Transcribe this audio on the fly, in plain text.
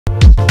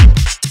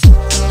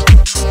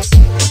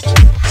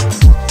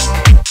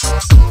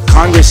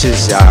Congress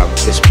is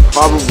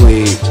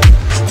probably,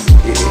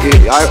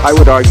 I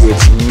would argue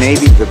it's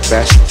maybe the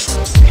best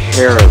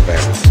hair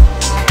event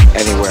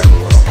anywhere in the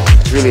world.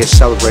 It's really a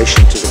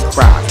celebration to the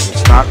craft.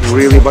 It's not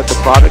really about the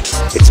product,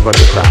 it's about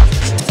the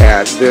craft.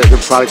 And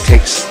the product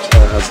takes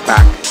a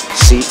back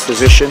seat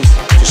position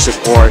to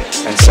support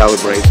and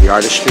celebrate the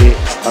artistry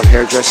of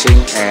hairdressing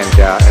and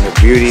the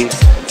beauty,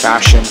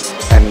 fashion,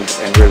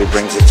 and really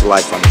brings it to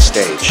life on the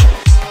stage.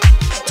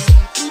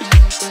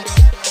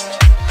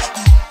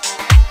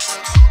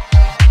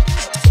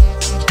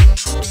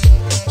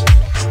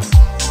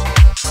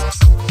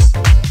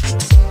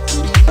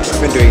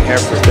 I've been doing hair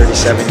for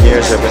 37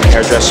 years. I've been a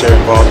hairdresser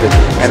involved in,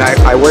 and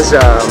I was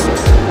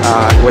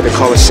what they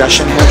call a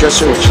session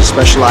hairdresser, which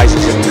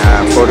specializes in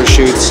photo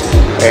shoots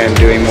and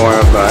doing more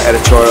of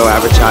editorial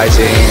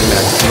advertising,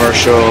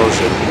 commercials,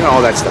 and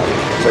all that stuff.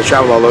 So I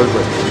traveled all over,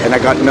 and I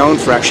got known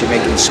for actually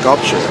making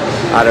sculpture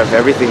out of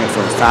everything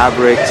from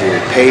fabric to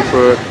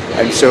paper.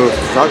 And so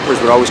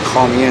photographers would always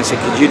call me in and say,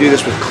 "Could you do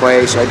this with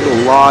clay?" So I did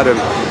a lot of.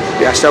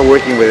 I started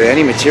working with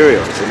any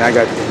materials, and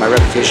my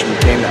reputation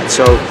became that.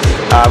 So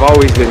I've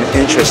always been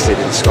interested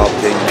in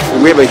sculpting.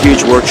 We have a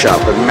huge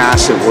workshop, a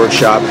massive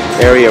workshop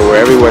area where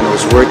everyone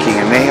was working,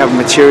 and they have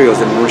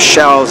materials and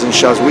shelves and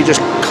shelves. We just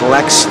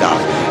collect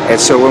stuff, and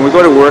so when we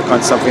go to work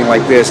on something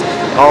like this,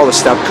 all the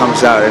stuff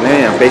comes out, and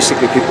then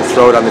basically people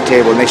throw it on the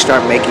table and they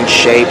start making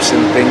shapes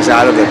and things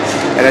out of it.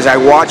 And as I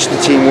watched the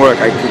team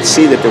work, I could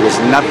see that there was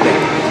nothing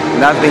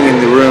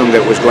in the room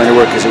that was going to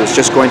work, because it was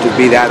just going to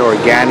be that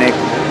organic,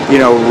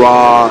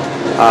 raw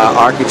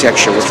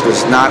architecture, which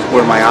was not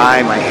where my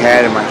eye, my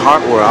head, and my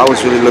heart were. I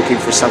was really looking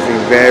for something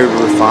very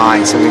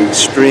refined, something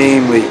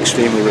extremely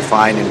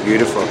refined and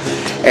beautiful.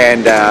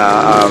 And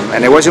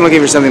I wasn't looking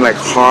for something like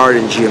hard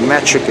and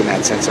geometric in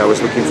that sense. I was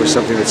looking for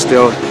something that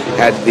still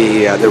had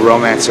the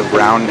romance of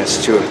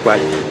brownness to it,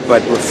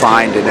 but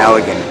refined and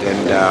elegant.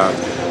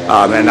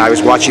 And I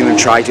was watching them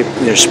try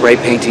to, spray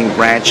painting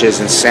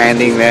branches and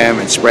sanding them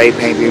and spray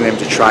painting them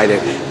to try to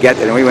get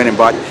that. And we went and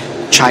bought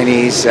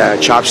Chinese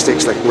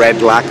chopsticks, like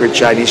red lacquered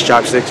Chinese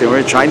chopsticks, and we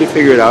were trying to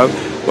figure it out,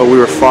 but we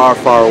were far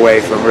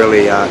away from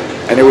really,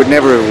 and it would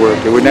never work.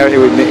 It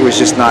was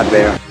just not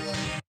there.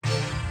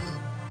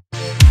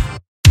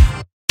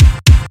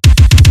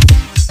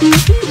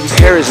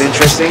 Hair is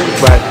interesting,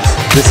 but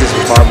this is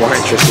far more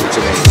interesting to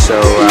me.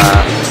 So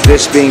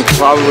this being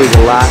probably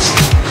the last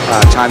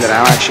time that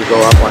I'll actually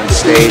go up on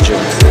stage and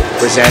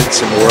present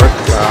some work,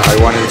 I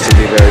wanted it to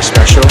be very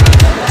special.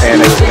 And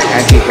it was an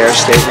anti-hair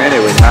statement. It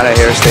was not a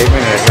hair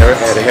statement.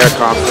 At a hair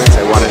conference,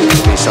 I wanted it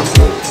to be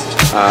something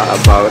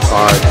about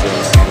art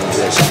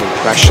and something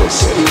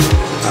precious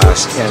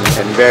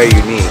and very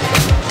unique.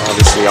 And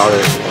obviously, all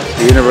the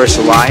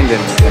universe aligned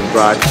and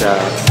brought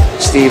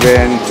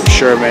Stephen and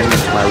Sherman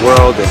into my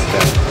world.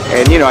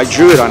 And I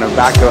drew it on the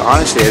back of,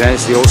 honestly, and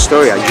it's the old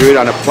story. I drew it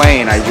on a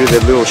plane. I drew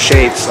the little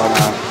shapes on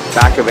the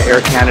back of an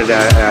Air Canada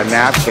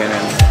napkin,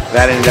 and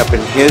that ended up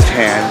in his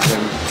hands. And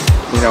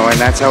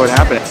that's how it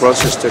happened. The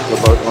process took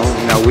about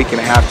a week and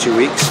a half, 2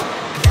 weeks.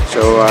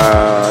 So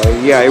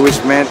yeah, it was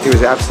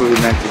absolutely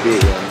meant to be,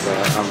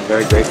 and I'm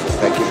very grateful.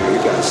 Thank you for you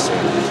guys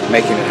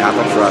making it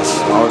happen for us,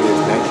 all of you.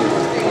 Thank you.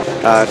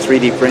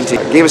 3D printing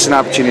gave us an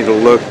opportunity to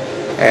look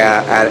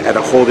at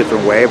a whole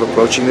different way of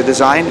approaching the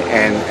design,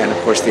 and of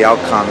course the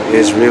outcome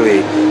is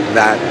really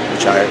that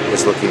which I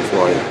was looking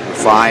for: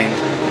 refined,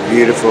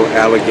 beautiful,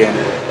 elegant.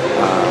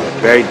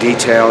 Very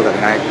detailed. I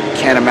mean, I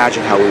can't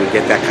imagine how we would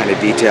get that kind of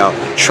detail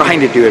trying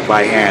to do it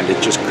by hand. It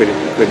just couldn't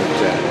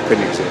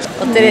exist.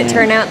 Well, did it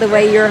turn out the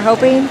way you were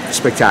hoping?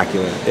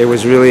 Spectacular. It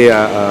was really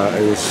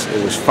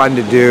it was fun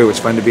to do. It was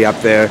fun to be up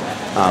there.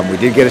 We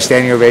did get a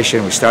standing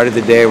ovation. We started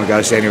the day and we got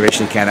a standing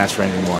ovation. You can't ask for anything more.